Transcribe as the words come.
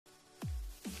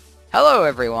Hello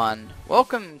everyone,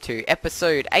 welcome to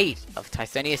episode 8 of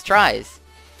Tysonius Tries.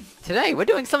 Today we're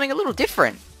doing something a little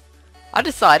different. I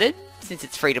decided, since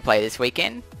it's free to play this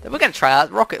weekend, that we're going to try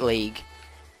out Rocket League.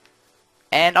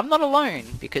 And I'm not alone,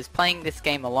 because playing this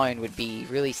game alone would be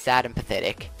really sad and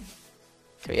pathetic.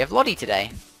 So we have Lottie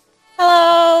today.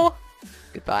 Hello!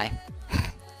 Goodbye.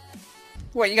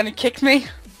 What, you gonna kick me?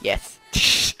 Yes.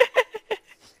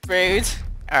 Rude.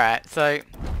 Alright, so...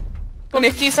 Only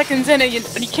a few seconds in and you're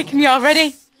kicking me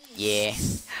already? Yeah.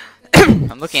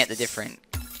 I'm looking at the different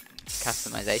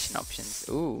customization options.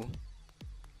 Ooh.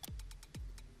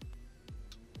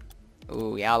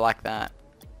 Ooh, yeah, I like that.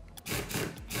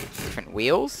 Different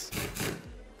wheels?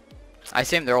 I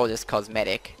assume they're all just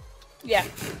cosmetic. Yeah.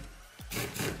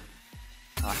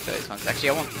 I like those ones. Actually,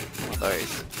 I want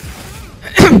those.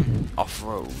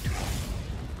 Off-road.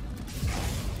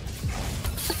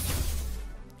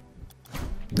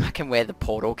 I can wear the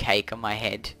portal cake on my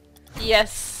head.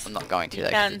 Yes. I'm not going to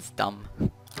though, 'cause it's dumb.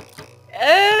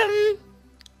 I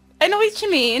know what you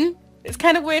mean. It's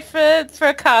kind of weird for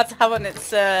a car to have on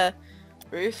its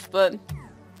roof, but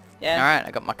yeah. Alright,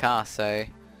 I got my car, so...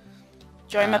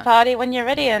 Join my party when you're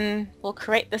ready and we'll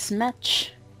create this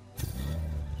match.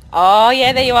 Oh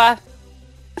yeah, there you are.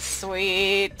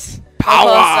 Sweet.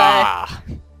 Power!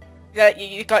 Yeah,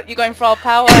 you're going for all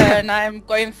power and I'm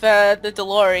going for the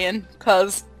DeLorean,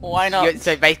 cause why not?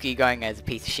 So basically you're going as a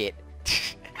piece of shit.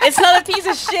 It's not a piece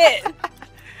of shit!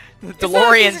 The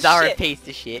DeLoreans are a piece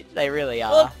of shit. They really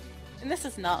are. Well, and this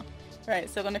is not. Right,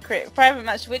 so I'm going to create a private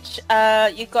match, which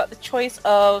you've got the choice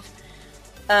of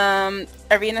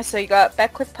arena. So you got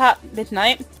Beckwith Park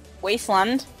Midnight,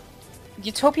 Wasteland,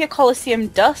 Utopia Coliseum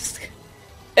Dusk,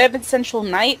 Urban Central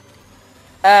Night,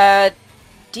 DFH,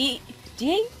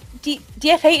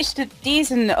 the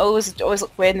D's and the O's always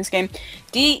look weird in this game.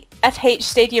 DFH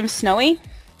Stadium Snowy,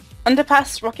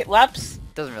 Underpass Rocket Labs.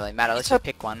 Doesn't really matter, let's just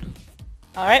pick one.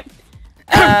 Alright.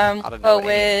 Go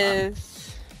with...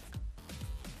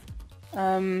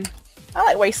 I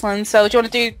like Wasteland, so do you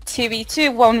want to do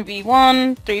 2v2,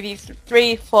 1v1,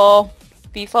 3v3,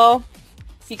 4v4?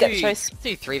 You get the choice. Let's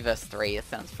do 3 vs 3, that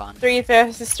sounds fun. 3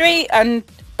 versus 3, and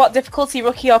what difficulty,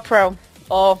 rookie or pro?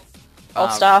 Or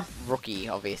all-star? Rookie,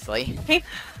 obviously. Okay.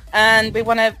 And we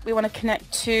wanna connect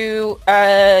to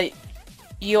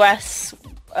US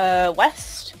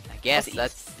West. I guess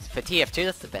that's for TF2.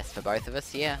 That's the best for both of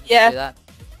us. Yeah. Yeah. Do that.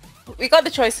 We got the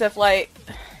choice of like,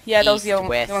 yeah, East, those are the only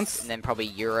West, ones. and then probably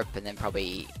Europe, and then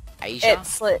probably Asia.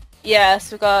 It's like, yeah,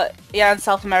 so we got and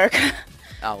South America.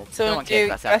 Oh, so no one cares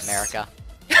about South America.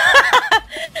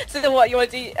 So then what you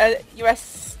want to do?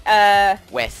 US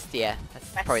West. Yeah, that's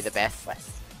probably the best. West.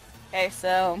 Okay,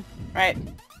 so right,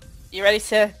 you ready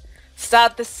to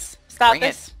start this?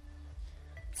 Let's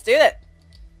do it.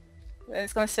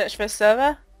 It's gonna search for a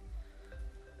server.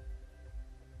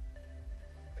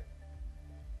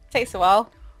 Takes a while.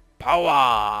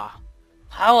 Power!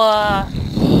 Power!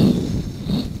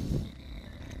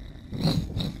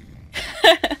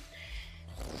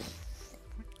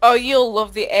 Oh, you'll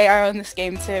love the AI on this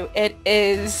game too. It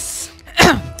is...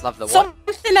 Love the what?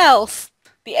 Something else.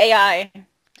 The AI.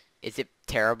 Is it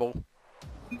terrible?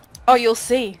 Oh, you'll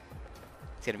see.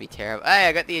 It's gonna be terrible. Hey,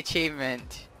 I got the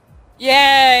achievement!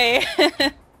 Yay!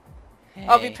 Hey.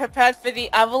 I'll be prepared for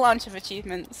the avalanche of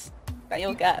achievements that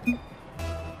you'll get.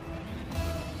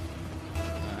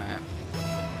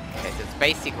 Okay, so it's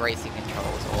basic racing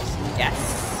controls, awesome.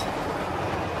 Yes.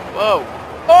 Whoa!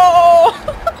 Oh!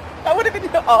 That would have been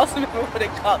awesome if I would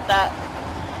have caught that.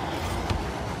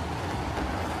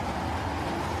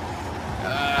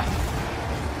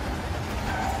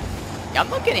 Yeah, I'm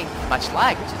not getting much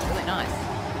lag, which is really nice.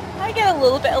 I get a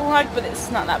little bit of lag, but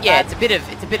it's not that bad. Yeah, it's a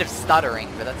bit of stuttering,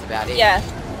 but that's about it. Yeah.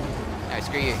 No,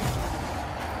 screw you.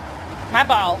 My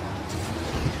ball.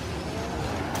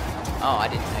 Oh, I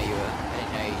didn't know you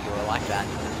were like that.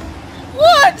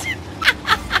 What?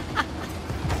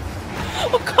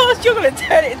 Of course you're gonna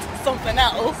turn it into something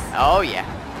else. Oh yeah.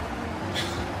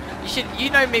 You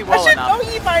know me well enough. I should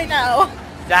know you by now.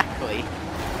 Exactly.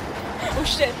 Oh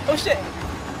shit, oh shit.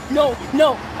 No,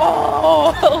 no.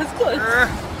 Oh, that was close.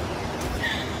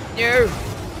 No.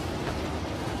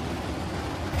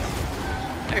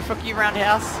 No, fuck you,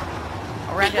 Roundhouse.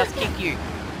 I'll Roundhouse kick you.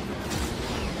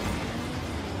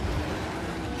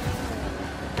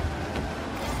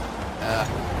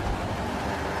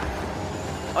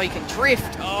 Oh, you can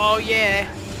drift. Oh yeah.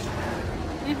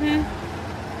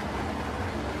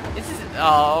 This is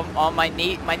my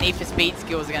need for speed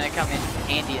skills are gonna come in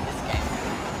handy in this game.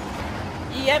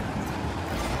 Yep.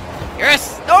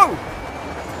 Yes. No.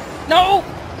 No.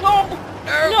 No.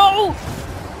 No. No.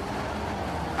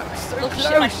 So Oh close.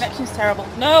 shit, my connection's terrible.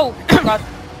 No! Oh god.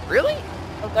 Really?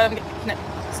 Oh god, I'm getting connected.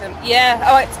 Yeah,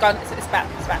 oh it's gone. It's back.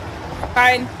 It's back.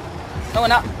 Fine.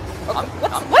 Going up.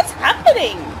 Oh, what's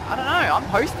happening? I don't know. I'm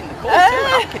hosting the call too,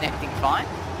 and I'm connecting fine.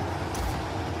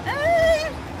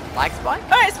 Lag spike?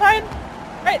 Alright, it's fine.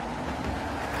 Right.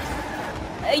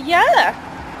 Yeah.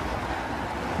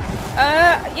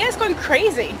 Yeah, it's going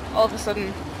crazy all of a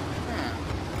sudden.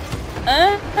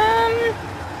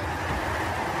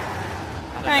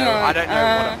 Hang on. I don't know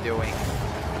what I'm doing.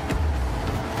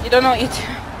 You don't know what you're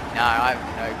doing? No, I have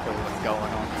no clue what's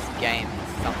going on. This game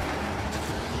is something.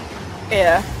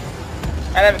 Yeah.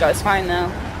 Alright, there we go. It's fine now.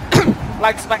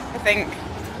 Lag spike, I think.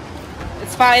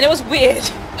 It's fine. It was weird.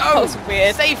 Oh, that was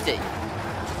weird. Saved it.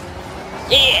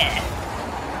 Yeah.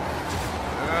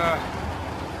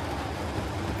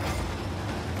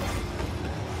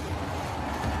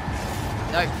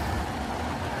 No.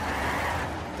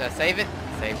 Did I save it?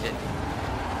 Saved it.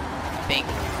 I think.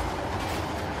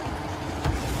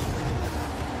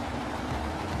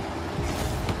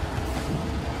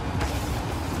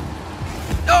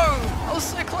 No! I was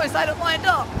so close, I had it lined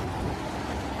up!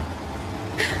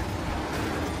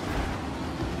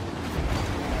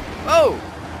 Oh!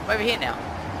 I'm over here now.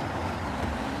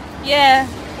 Yeah.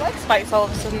 Lag spikes all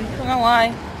of a sudden. Don't know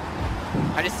why.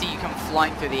 I just see you come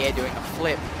flying through the air doing a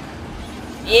flip.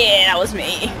 Yeah, that was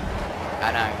me.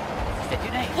 I know. Is that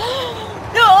your name?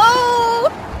 No!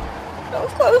 That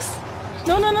was close.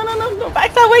 No, no, no, no, no, no.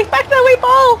 Back that way,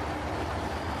 ball!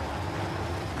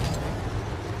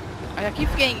 I keep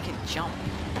forgetting you can jump.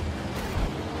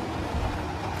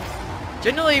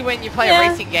 Generally when you play a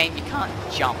racing game, you can't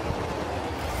jump.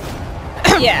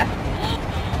 Yeah.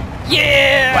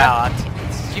 Yeah! Wow,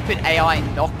 stupid AI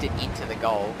knocked it into the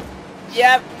goal.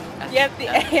 Yep. That's- Yep, the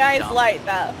that's AI is dumb. like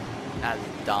that. That's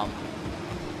dumb.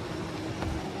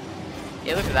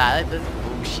 Yeah, look at that. That's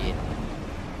bullshit.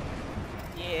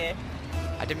 Yeah.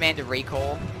 I demand a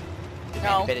recall. Demand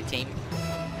No. a better team.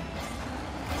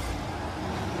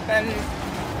 Then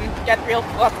we'll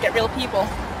have to get real people.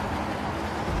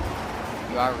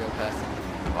 You are a real person.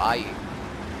 Or are you?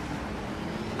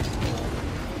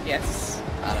 Yes.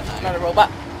 I don't know. Not a robot.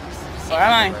 Seems Or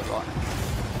am like I? a robot.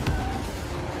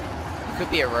 You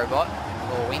could be a robot,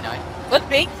 for all we know. Could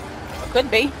be. Or could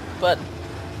be. But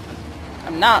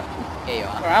I'm not. Here you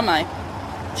are. Or am I?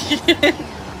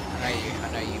 I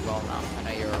know you well enough. I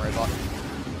know you're a robot.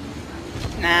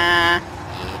 Nah.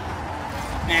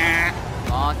 Yeah. Nah.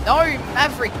 Oh no,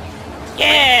 Maverick!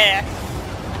 Yeah!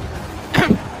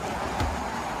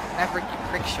 Maverick, you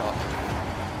prick shot.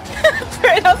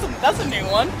 that's a new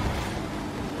one.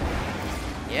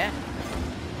 Yeah.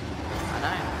 I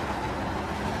know.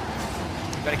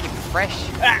 Gotta keep it fresh.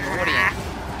 Ah. New audience.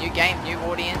 New game, new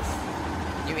audience.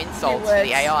 New insults New to words.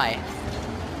 the AI.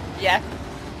 Yeah.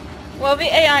 Well, the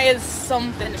AI is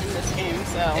something in this game,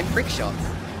 so... And prick shots.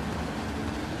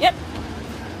 Yep.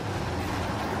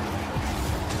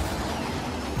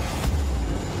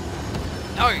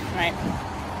 No! Right.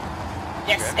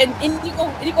 Yes, Good. and in you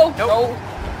go, Nope. go.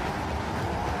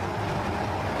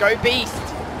 Go beast!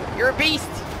 You're a beast!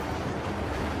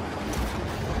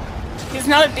 He's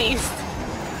not a beast.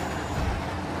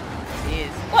 He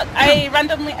is. What? I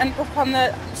randomly ended up on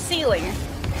the ceiling.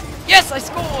 Yes, I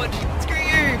scored! Screw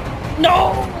you!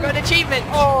 No! Got an achievement!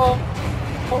 Oh.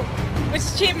 Which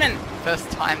achievement? First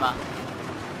timer.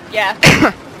 Yeah.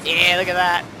 Yeah, look at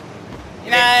that.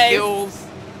 Nice. Skills.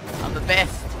 I'm the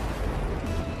best.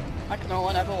 Like no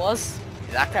one ever was.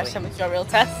 Exactly. Catch them with your real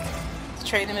test. To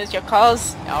trade them as your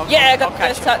cause. I'll I got the catch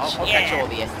first touch. I'll yeah. catch all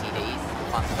the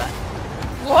STDs. Fun with that.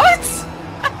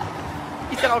 What?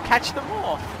 He said I'll catch them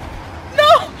all.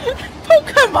 No!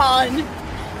 Pokemon!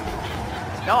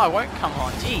 No, I won't come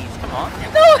on. Jeez, come on.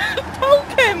 No!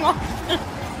 Pokemon!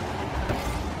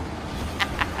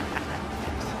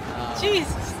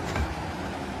 Jesus.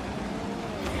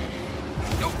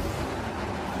 Nope.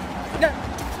 No.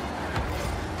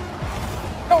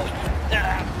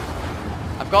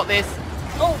 Oh. I've got this.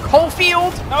 Oh. Whole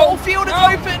field! No. Whole field is No.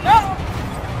 open! No.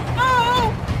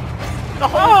 No. The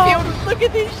whole Oh. field, look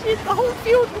at this shit, the whole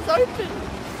field is open!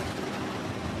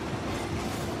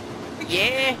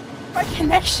 Yeah! My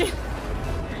connection.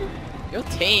 Your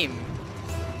team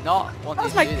not That wanting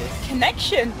was to my do this.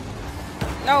 connection.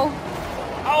 No.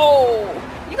 Oh.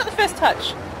 You got the first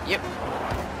touch. Yep.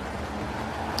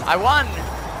 I won!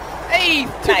 Hey!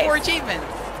 Two Nice. more achievements!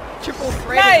 Triple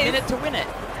thread Nice. a minute to win it.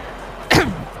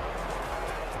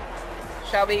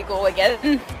 Shall we go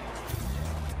again?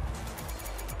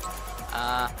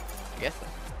 I guess so.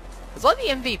 Was I the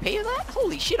MVP of that?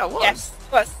 Holy shit, I was! Yes.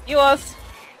 You was.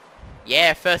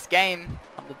 Yeah, first game.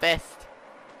 I'm the best.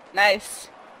 Nice.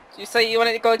 So you want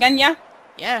it to go again, yeah?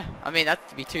 Yeah, I mean,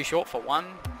 that'd be too short for one.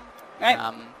 Right.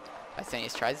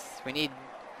 Tysonius Tries. We need,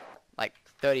 like,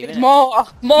 30 minutes. More!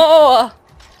 More!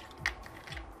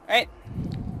 Right.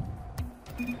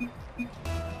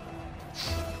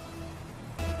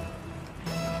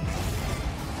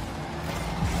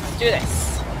 Let's do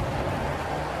this.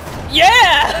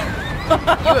 Yeah! You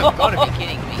have got to be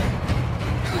kidding me.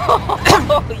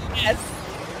 Oh, yes.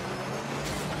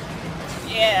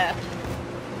 Yeah.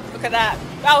 Look at that.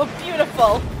 That was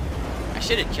beautiful. I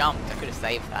should have jumped. I could have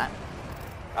saved that.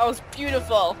 That was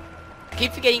beautiful. I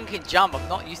keep forgetting you can jump. I'm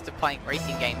not used to playing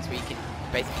racing games where you can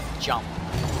basically jump.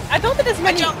 I don't think there's I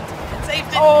many. jumped and saved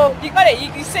it. Oh, you got it.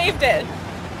 You saved it.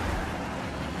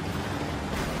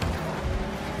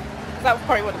 That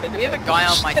probably would have been. We have a guy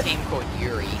on my team called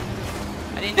Yuri.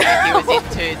 I didn't know he was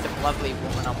into some lovely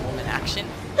woman-on-woman action.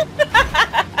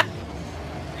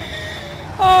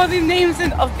 Oh, the names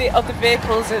of the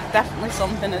vehicles are definitely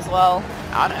something as well.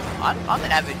 I'm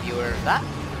an avid viewer of that.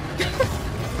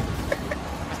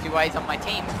 Must be why he's on my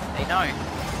team. They know.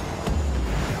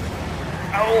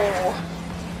 Oh.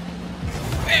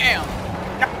 Bam!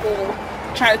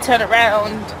 Oh. Trying to turn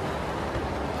around.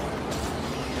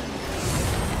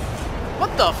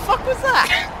 What the fuck was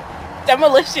that?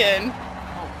 Demolition.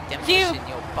 Oh, demolition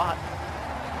your butt.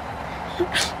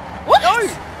 What? No!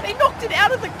 They knocked it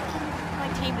out of the... My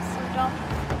team is so dumb.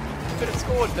 Could have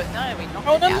scored, but no, we knocked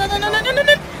Oh, it no, out no, of no, the no, no, goal. no, no,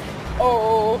 no.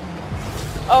 Oh.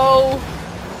 Oh.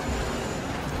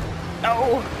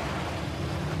 No.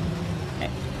 Okay.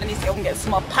 I need to go and get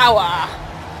some more power.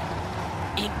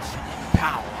 Infinite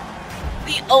power.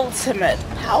 The ultimate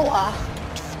power.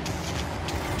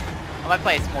 I might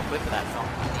play a small clip of that song.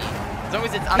 As long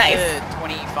as it's under Nice.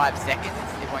 25 seconds,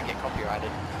 it won't get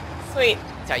copyrighted. Sweet.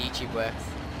 That's how YouTube works.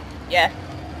 Yeah.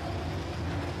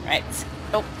 Right.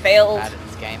 Oh, failed. Bad at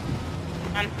this game.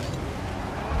 Come on.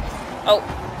 Oh.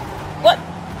 What?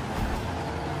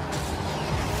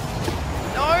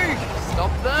 No!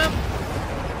 Stop them!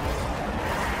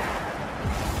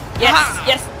 Yes, Aha!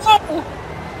 yes. Oh!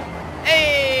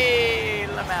 Hey!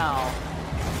 Lamau.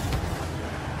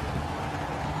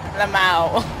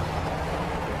 Lamau.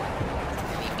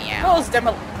 Leave me out. Close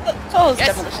demolition. Close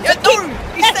Yes! demolition. Yes! No! You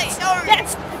Yes! say no!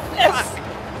 Yes! Yes! Fuck.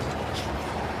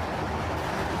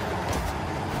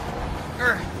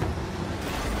 Grr.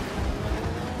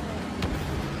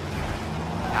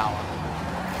 Power.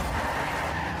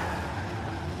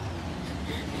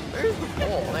 Where's the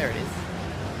ball? There it is.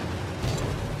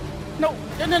 No,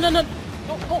 no, no, no, no.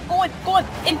 Go on, go on.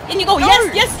 In you go. No!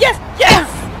 Yes, yes, yes, yes!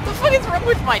 What the fuck is wrong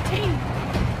with my team?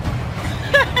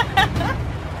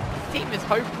 Team is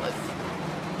hopeless.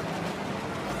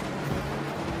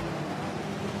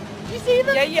 Did you see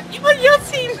them? Yeah, yeah. Your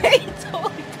teammate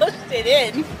totally pushed it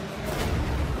in.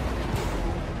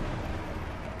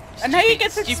 And now you get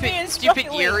to experience Stupid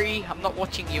Rocket League. Yuri, I'm not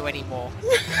watching you anymore.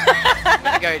 I'm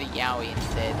gonna go to Yowie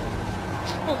instead.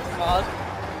 Oh god.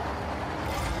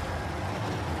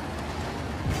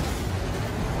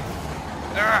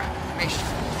 Mish.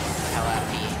 Hell out of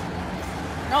here.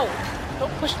 No,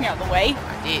 don't push me out the way.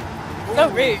 I did. So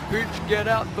rude. Bitch, get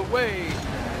out the way.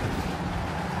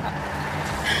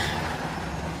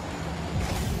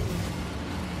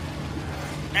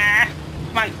 Ah,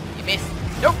 come on. You missed.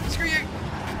 Nope, screw you.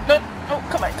 No, no,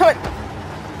 come on, come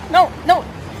on. No, no.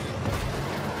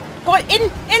 Go on, in.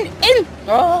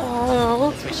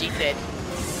 Oh, That's what she said.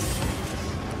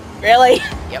 really?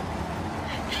 Yep.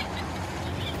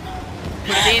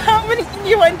 Put it in. How many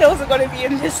innuendos are going to be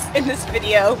in this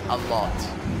video? A lot.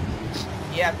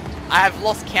 Yeah. I have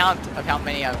lost count of how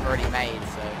many I've already made,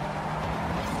 so...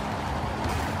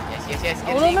 Yes, yes, yes,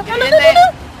 get Oh, it no, in, no, get no, it in no, there!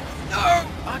 no, No!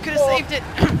 I could have Oh. saved it!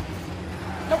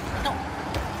 no, no.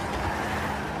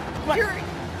 Come on. Yuri!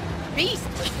 Beast!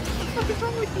 What is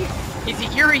wrong with you? He's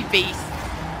a Yuri beast!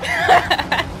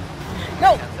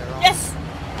 No. That's so wrong. Yes.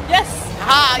 Yes.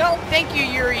 Ah, No. thank you,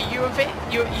 Yuri.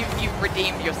 You've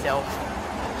redeemed yourself.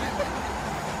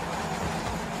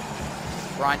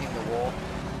 Grinding the wall.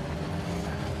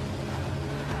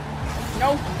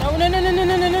 No. No. No. No. No. No.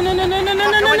 No. No. No. No. No. No. No.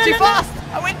 Fuck, I went too fast!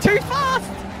 I went too fast!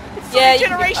 It's Yeah, three you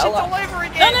can do generations a lot. all over No.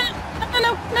 again! No. No.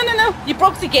 No. No. No. No. You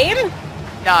broke the game.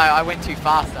 No, I went too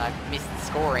fast. I missed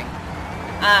scoring.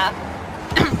 Ah.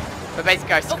 But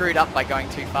basically, I screwed up by going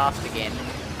too fast again.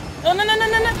 No. No. No. No.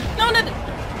 No. No. No. No.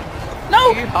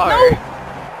 No. You ho! No.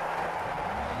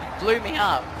 Blew me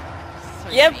up. So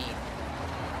Yep. mean.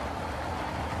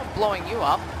 I'm blowing you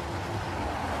up.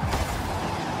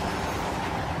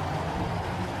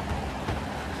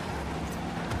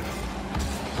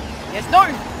 Yes, no!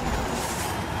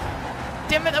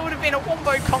 Damn it, that would have been a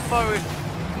wombo combo.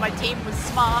 my team was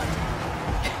smart.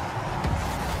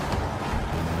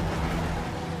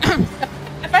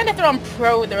 I find if they're on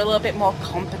pro, they're a little bit more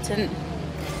competent.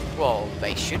 Well,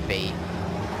 they should be.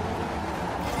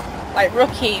 Like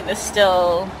rookie, they're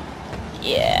still,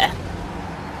 yeah.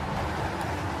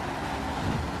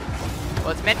 Well,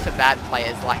 it's meant for bad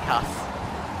players like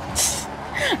us.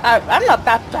 I'm not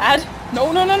that bad.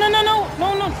 No, no, no, no, no, no,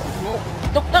 no, no, no,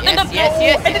 no, no, Yes, no, yes,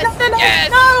 yes, no, yes, no, no, yes.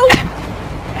 no.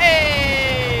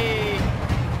 Hey!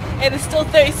 Hey, there's still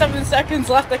 37 seconds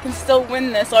left. I can still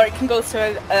win this, or it can go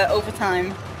to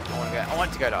overtime. I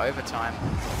want to go to overtime.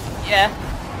 Yeah.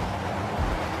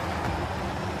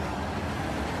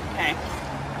 Okay.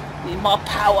 Need more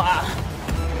power.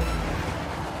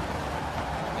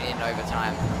 We need an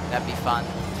overtime. That'd be fun.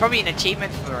 It's probably an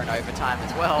achievement for an overtime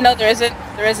as well. No, there isn't.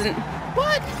 There isn't.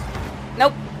 What?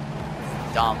 Nope.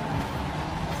 Dumb.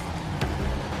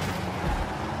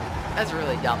 That's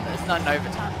really dumb. There's not an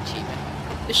overtime achievement.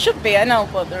 It should be, I know,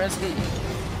 but there isn't.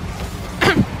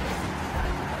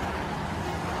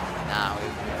 Nah,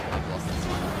 we've lost this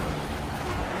one.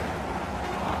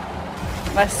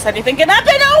 Unless anything can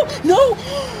happen. No! No!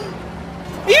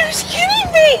 Are you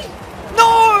kidding me?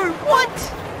 No! What?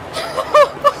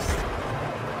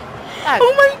 That's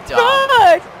Oh my dumb.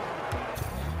 god!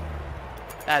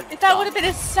 That's If that dumb. would have been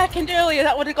a second earlier,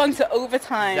 that would have gone to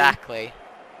overtime. Exactly.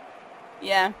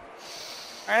 Yeah.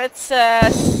 Alright, let's,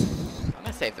 I'm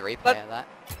gonna save the replay of that.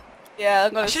 yeah,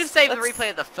 I'm gonna... I should have saved the let's- replay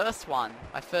of the first one.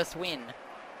 My first win.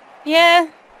 Yeah.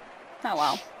 Oh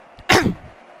well.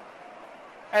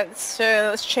 Alright,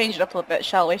 let's change it up a little bit,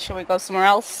 shall we? Shall we go somewhere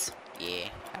else? Yeah.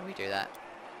 How do we do that?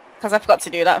 Because I forgot to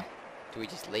do that. Do we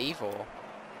just leave or?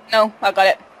 No, I got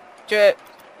it. Do it.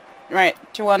 Right,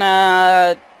 do you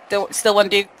wanna... still wanna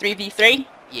do 3v3?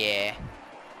 Yeah.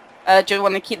 Do you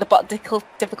want to keep the bot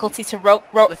difficulty to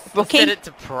Let's rookie? set it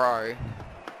to pro.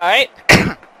 Alright.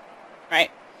 Right.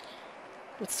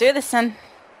 Let's do this then.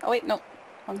 Oh wait, no.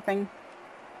 Wrong thing.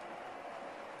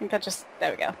 I think I just...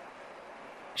 There we go.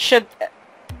 Should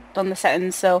done the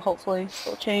settings, so hopefully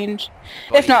it'll change.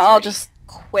 If not, I'll just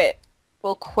quit.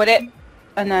 We'll quit it,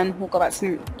 and then we'll go back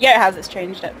to... Yeah, it has. It's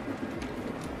changed it.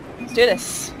 Let's do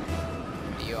this.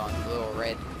 Are you on blue or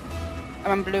red?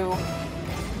 I'm on blue.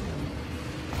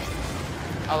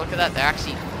 Oh, look at that. They're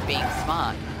actually being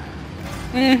smart.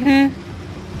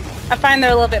 Mm-hmm. I find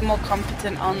they're a little bit more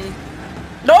competent on...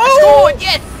 No! Oh,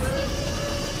 yes!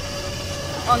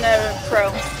 On their pro.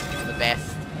 The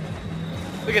best.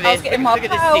 Look at I was this. getting Look, more look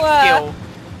at this power. sick skill.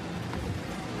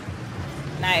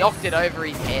 Nice. Knocked it over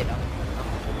his head.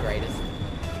 I'm the greatest.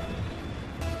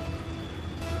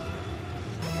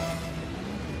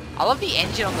 I love the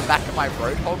engine on the back of my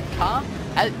Roadhog car.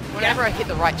 Whenever I hit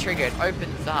the right trigger, it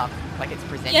opens up like it's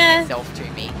presenting itself to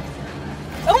me.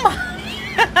 Oh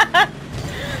my!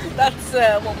 That's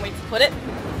one way to put it.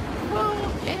 Well,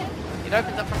 yeah. It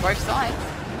opens up from both sides.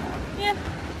 Yeah,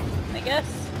 I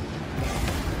guess.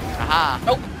 Aha.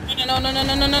 Nope. No, no, no,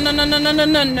 no, no, no, no, no, no, no, no,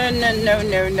 no, no, no, no,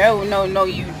 no, no, no, no,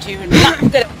 you do not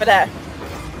get over there.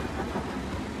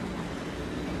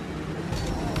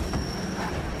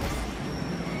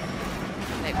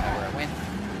 I don't know where it went.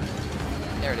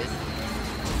 There it is.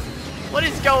 What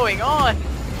is going on?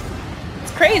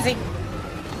 It's crazy.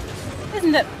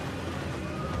 Isn't it?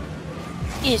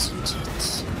 Isn't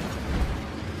it?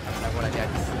 I don't know what I did.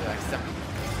 This is like some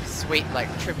sweet like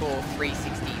triple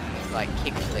 360 like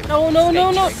kickflip. No, no,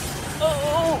 no, no. trick.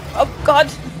 Oh, oh, God.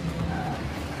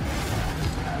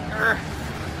 Urgh.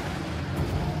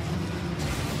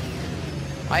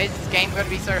 Why is this game going to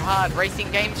be so hard? Racing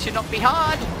games should not be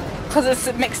hard. Because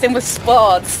it's mixed in with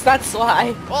sports. That's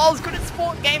why. Well, I was good at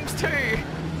sport games too.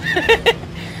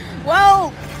 Well,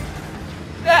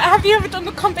 have you ever done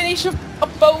the combination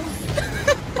of both?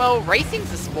 Well,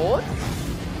 racing's a sport.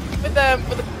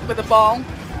 with a ball.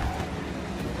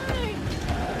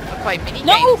 I played mini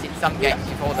No! games in some games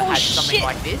before that Oh, had something shit.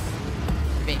 like this.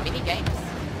 It's been mini games.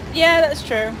 Yeah, that's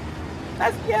true.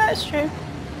 That's true.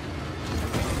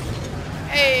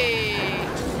 Hey!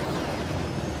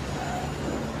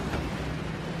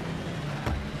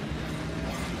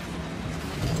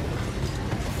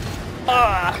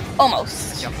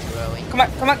 Almost. Jumped too early. Come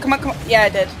on, come on, come on, come on. Yeah, I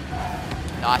did.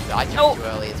 Nice, I jumped No. too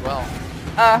early as well.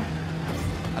 Uh,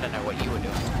 I don't know what you were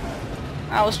doing.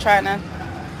 I was trying to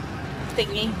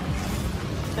thingy.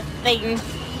 The thing.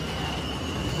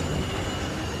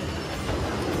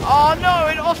 Oh no,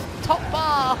 an off top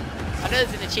bar! I know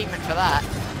there's an achievement for that.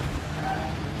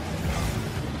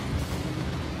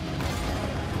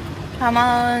 Come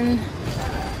on.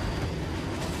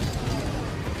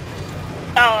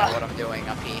 I don't know what I'm doing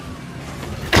up here.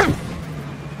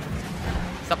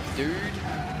 What's up, dude?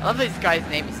 I love this guy's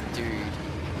name is Dude.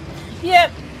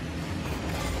 Yep.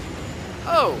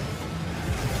 Oh.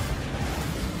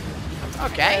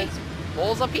 Okay.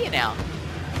 Ball's up here now.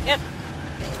 Yep.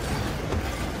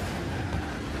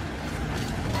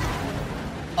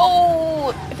 Oh,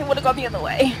 if it would have gone the other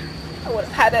way, I would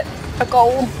have had it a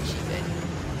goal. She said.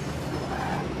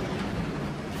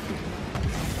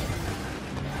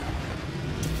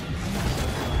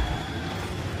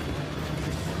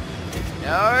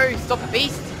 No, stop the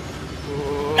beast.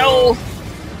 Ooh. No.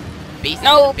 Beast.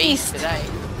 No, is the beast beast. today.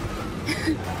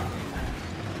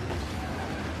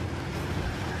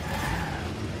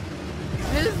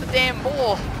 Where's the damn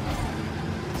ball?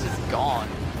 It's just gone.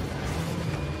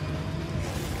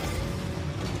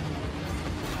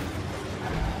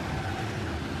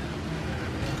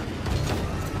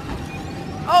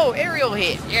 Oh, aerial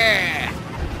hit! Yeah!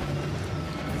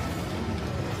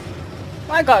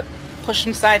 I got pushed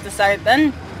from side to side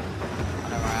then. I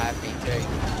know where I've been too.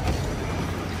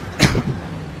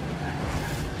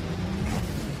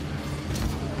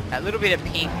 That little bit of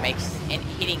pink makes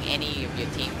hitting any of your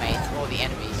teammates or the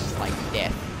enemies just like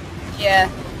death. Yeah.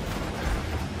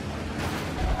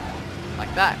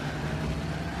 Like that.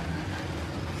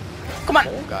 Come on.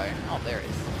 Ball go. Oh, there it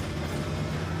is.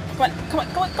 Come on, come on,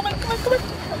 come on, come on, come on, come on.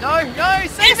 No, no,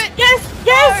 save it! Yes,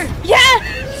 yes, yes!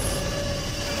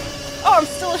 Oh, I'm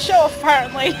still a show off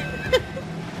apparently.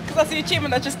 Because that's the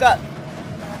achievement I just got.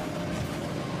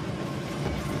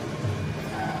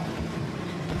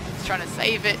 It's trying to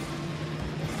save it.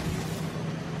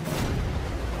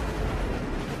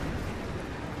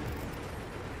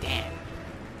 Damn.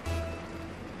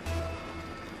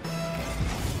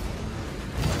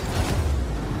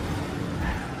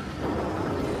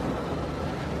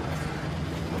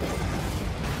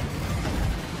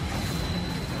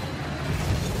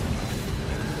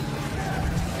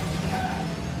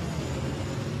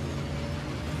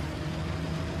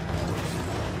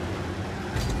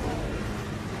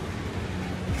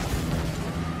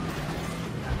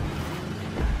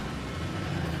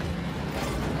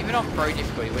 Even on pro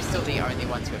difficulty, we're still the only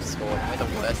ones who have scored, and we're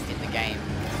the worst in the game.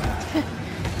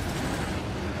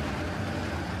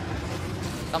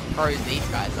 Some pros these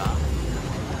guys are.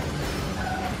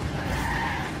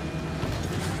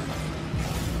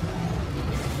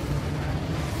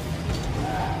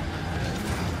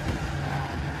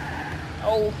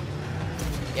 Oh.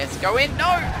 Yes, go in,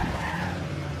 no!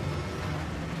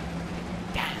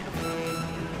 Damn.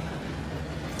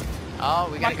 Oh,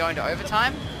 we're gonna go into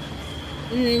overtime?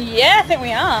 Yeah, I think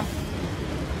we are.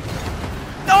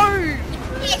 No!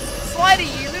 Slider,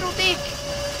 you little dick!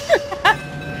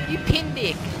 You pin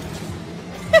dick.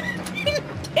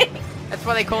 That's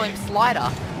why they call him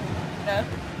Slider. No.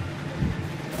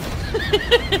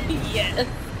 Yes.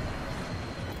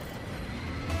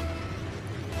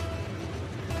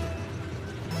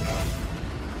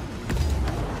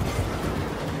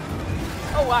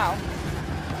 Oh wow.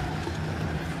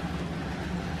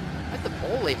 Where'd the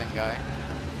ball even go?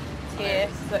 Here,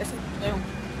 so it's no.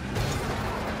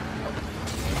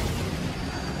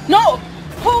 No!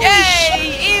 Holy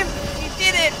Yay! Imp! You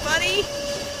did it, buddy!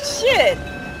 shit!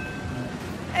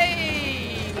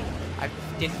 Hey! I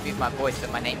didn't mute my voice,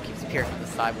 but my name keeps appearing on the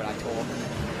side when I talk.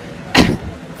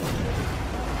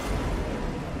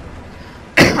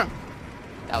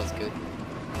 That was good.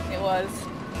 It was.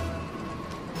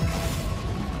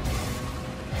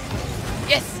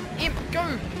 Yes! Imp,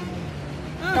 go!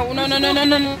 No, no, no, no, no,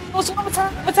 no, no. Also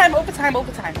overtime, overtime, overtime,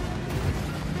 overtime.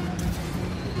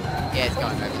 Yeah, it's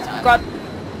going overtime. God.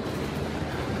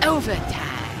 Overtime!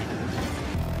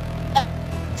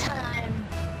 Time.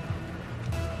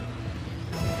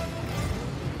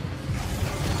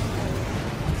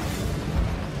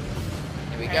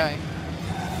 Here we go.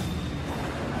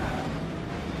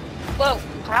 Whoa.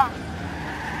 How?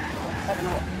 I don't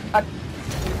know.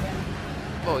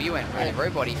 Whoa, you went really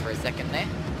robot-y for a second there.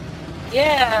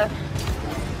 Yeah.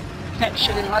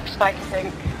 Connection lag spike, I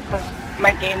think, because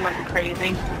my game went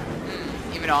crazy.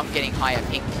 Even though I'm getting higher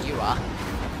ping than you are.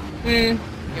 Hmm.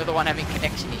 You're the one having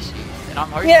connection issues, and I'm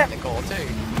hosting Yeah. the call too.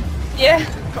 Yeah.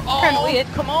 Oh, Kinda weird.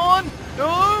 come on!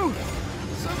 No!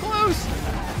 So close!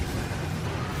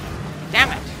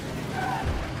 Damn it!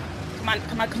 Come on,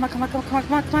 come on, come on, come on, come on, come on,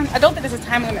 come on, come on. I don't think there's a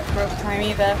time limit for overtime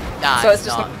either. Nah, so it's it's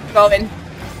just not. not going.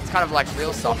 It's kind of like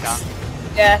real soccer.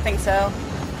 Yeah, I think so.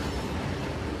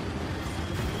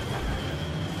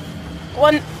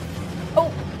 One.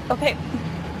 Oh, okay.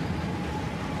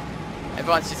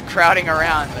 Everyone's just crowding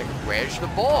around, like, where's the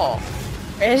ball?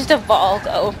 Where's the ball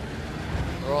go?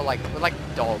 We're all like, we're like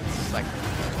dogs, like,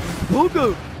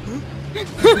 Bogo.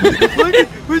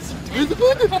 where's Where's the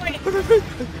button?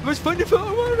 Let's find the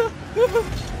phone.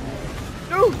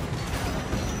 No.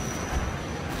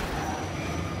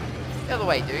 The other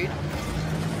way, dude.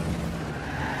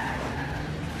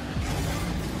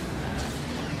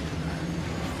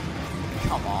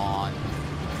 Come on.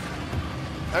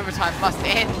 Overtime must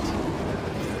end.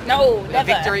 No, A never.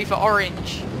 victory for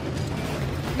orange.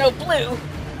 No, blue. Oh,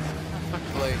 fuck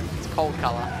blue. It's a cold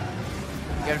colour.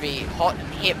 You gotta be hot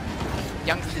and hip.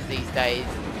 Youngsters these days.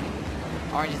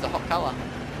 Orange is a hot colour.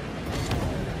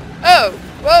 Oh!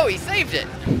 Whoa, he saved it!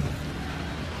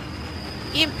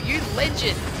 Imp, you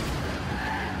legend!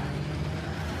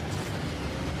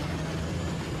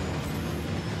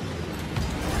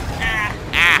 Ah!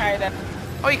 Alright then.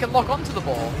 Oh, you can lock onto the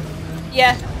ball.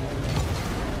 Yeah.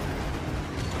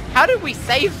 How did we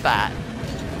save that?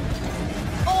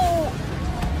 Oh!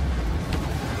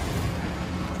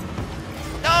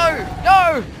 No!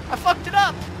 No! I fucked it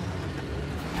up!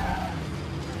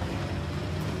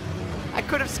 I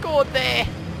could have scored there.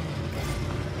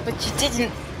 But you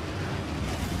didn't.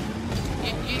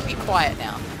 You be quiet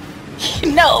now.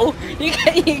 No! You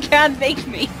can't make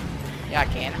me. Yeah, I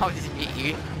can. I'll just mute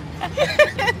you.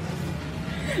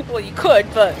 Well, you could,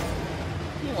 but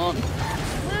you won't.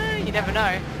 You never know.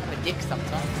 I'm a dick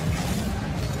sometimes.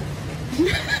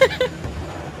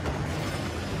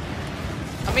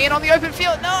 I'm in on the open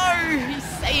field. No! He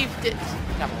saved it.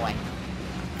 Come away.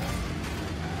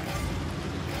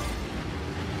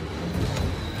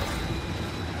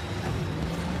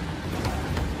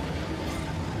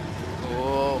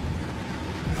 Oh.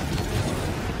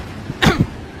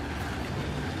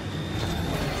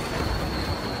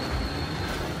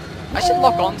 I should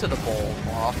lock onto the ball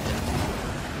more often.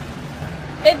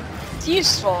 It's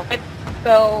useful, but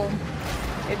though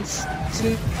it's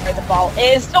where the ball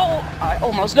is. No! I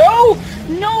almost. No!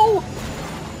 No!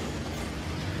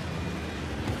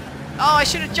 Oh, I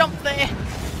should have jumped there.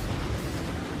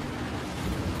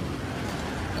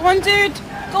 Go on, dude!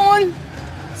 Go on!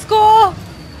 Score!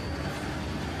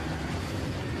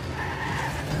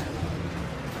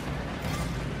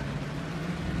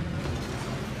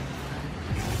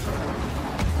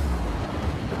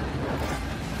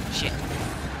 Shit.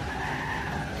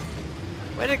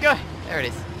 Where'd it go? There it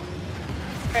is.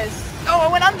 Chris. Oh, I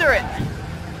went under it.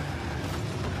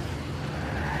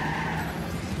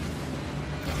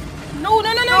 No,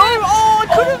 no, no, no! No! Oh,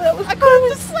 I could that was have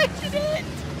deflected it.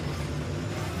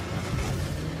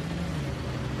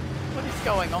 What is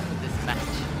going on with this match?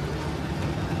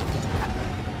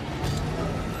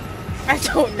 I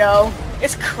don't know.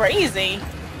 It's crazy.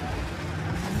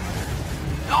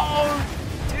 Oh,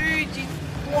 dude, you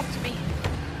blocked me.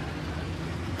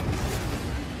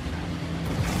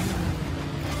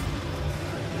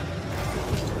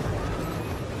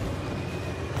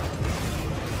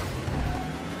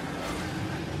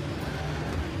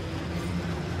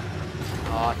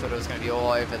 Oh, I thought it was going to be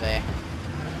all over there.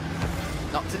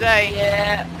 Not today.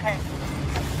 Yeah.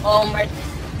 Oh, my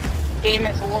game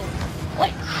is a little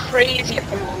like crazy at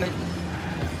the moment.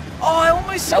 Oh, I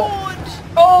almost scored.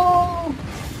 Oh!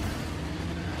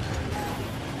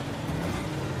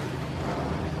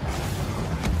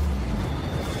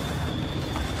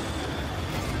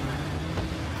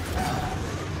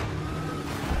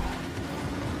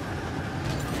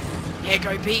 Yeah,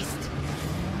 go beast.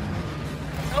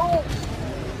 No!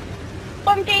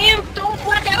 One game! Don't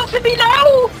black out for me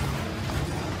now!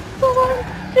 Come on,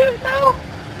 do it now!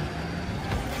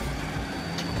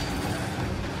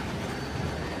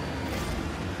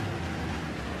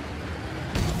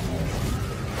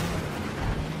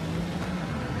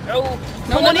 No!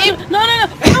 No, no, no, no, no, no,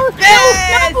 no,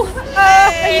 Yes! no, no!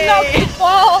 I knocked the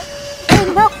ball! I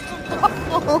knocked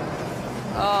the ball!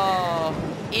 Oh,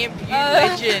 Imp, you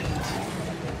legend.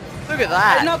 Look at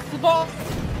that. I knocked the ball.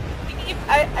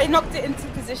 I knocked it into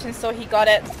position so he got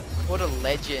it. What a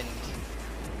legend.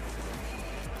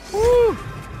 Woo!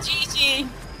 GG.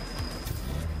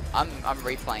 I'm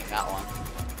replaying that one.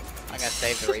 I'm gonna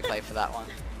save the replay for that one.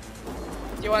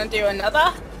 Do you want to do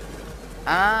another?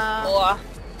 Or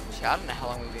Shit, I don't know how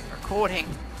long we've been recording.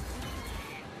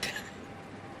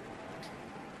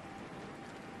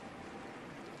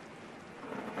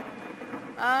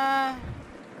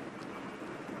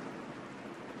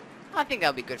 I think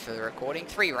that'll be good for the recording.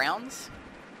 3 rounds.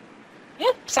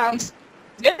 yeah, sounds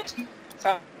good.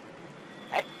 So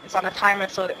it's on a timer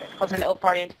so that it goes in it'll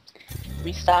probably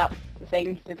restart the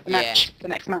thing, the match, the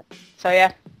next match. So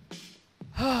yeah.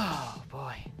 Oh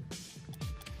boy.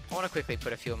 I want to quickly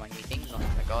put a few of my new things on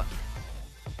I got.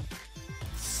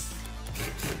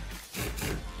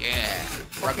 Yeah,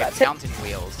 rugged That's it. mountain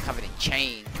wheels covered in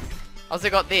chains. I also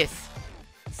got this.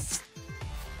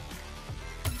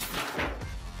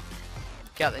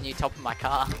 check out the new top of my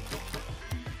car.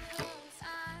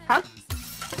 Huh?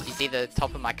 Do you see the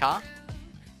top of my car?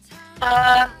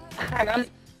 Hang on.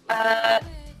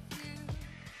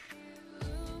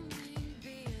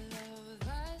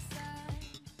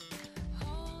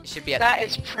 It should be at That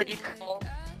is pretty cool.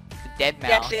 the dead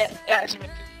mouse. Yes,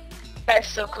 that is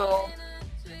so cool.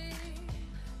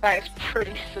 That is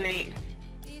pretty sweet.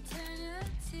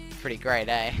 Pretty great,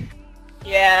 eh?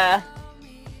 Yeah.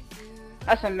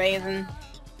 That's amazing.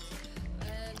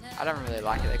 I don't really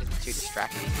like it because it's too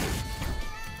distracting.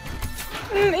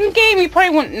 In game, you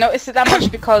probably wouldn't notice it that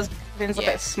much because it's a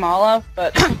Yeah. bit smaller,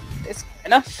 but it's good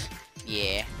enough.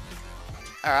 Yeah.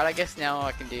 Alright, I guess now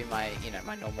I can do my, you know,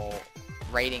 my normal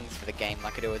ratings for the game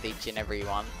like I do with each and every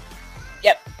one.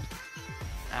 Yep.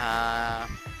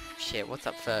 Shit, what's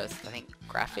up first? I think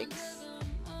graphics?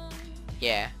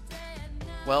 Yeah.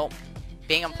 Well,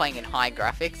 being I'm playing in high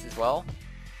graphics as well,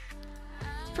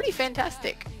 it's pretty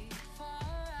fantastic.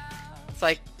 It's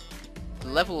like the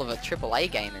level of a AAA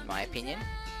game in my opinion.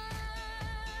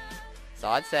 So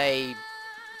I'd say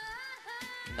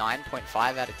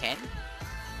 9.5 out of 10.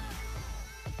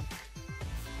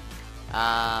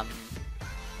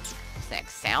 What's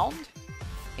next? Sound?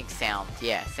 I think sound.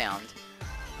 Yeah, sound.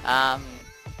 I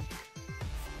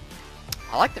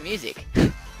like the music.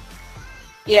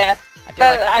 Yeah. I feel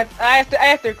like I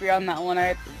have to agree on that one.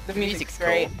 The music's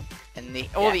great. cool. And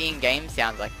all the in-game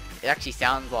sounds like, it actually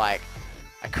sounds like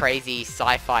a crazy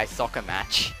sci-fi soccer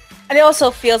match. And it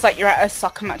also feels like you're at a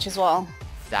soccer match as well.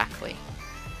 Exactly.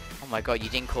 Oh my god, you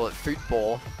didn't call it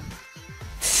football.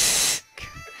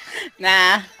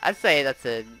 Nah. I'd say that's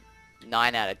a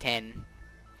 9 out of 10.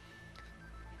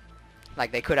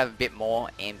 Like, they could have a bit more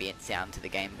ambient sound to the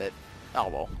game, but oh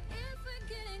well.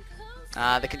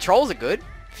 The controls are good.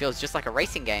 Feels just like a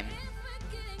racing game.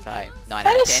 So, 9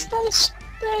 out of 10.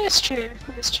 That is true.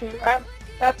 That is true.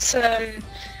 That's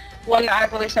one that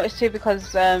I've always noticed too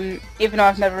because even though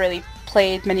I've never really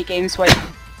played many games where you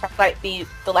have like the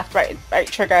left right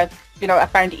trigger, you know, I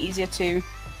find it easier to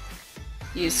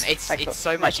use. It's like,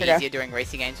 so right much trigger. easier doing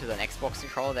racing games with an Xbox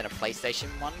controller than a PlayStation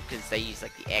one because they use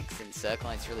like the X and circle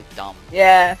and it's really dumb.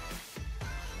 Yeah.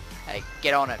 Like,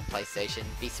 get on it, PlayStation.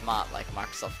 Be smart like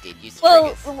Microsoft did. Use the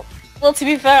Well, triggers. well, to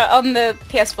be fair, on the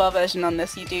PS4 version on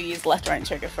this, you do use left right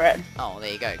trigger for it. Oh,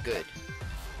 there you go. Good.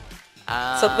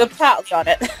 So they're partly on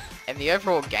it. And the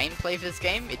overall gameplay for this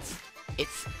game, it's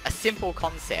a simple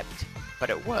concept, but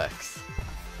it works.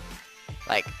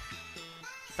 Like,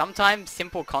 sometimes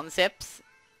simple concepts,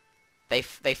 they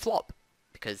flop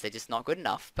because they're just not good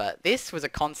enough. But this was a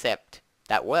concept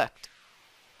that worked.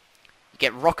 You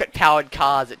get rocket-powered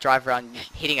cars that drive around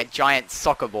hitting a giant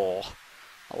soccer ball.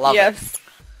 I love it.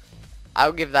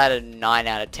 I'll give that a 9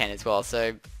 out of 10 as well.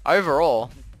 So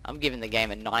overall, I'm giving the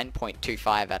game a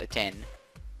 9.25 out of 10.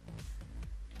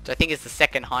 So I think it's the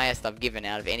second highest I've given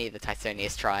out of any of the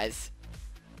Tysonius Tries.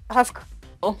 That's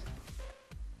cool.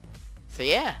 So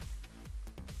yeah,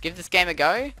 give this game a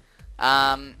go.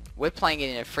 We're playing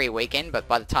it in a free weekend, but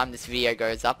by the time this video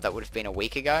goes up, that would have been a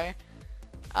week ago.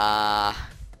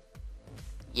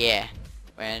 Yeah.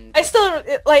 And I still,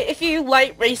 like, if you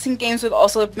like racing games with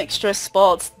also a mixture of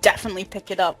sports, definitely pick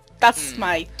it up. That's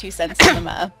my 2 cents in the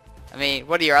matter. I mean,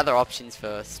 what are your other options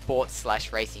for sports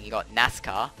 / racing? You got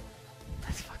NASCAR.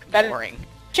 That's fucking boring.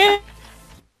 True.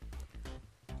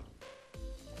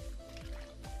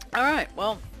 Alright,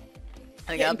 well, I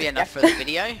think that'll be enough for the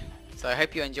video. So I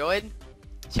hope you enjoyed.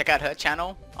 Check out her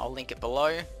channel. I'll link it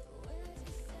below.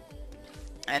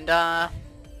 And,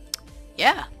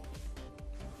 yeah.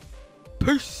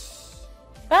 Peace!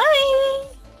 Bye!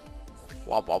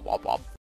 Wob wob wob wob.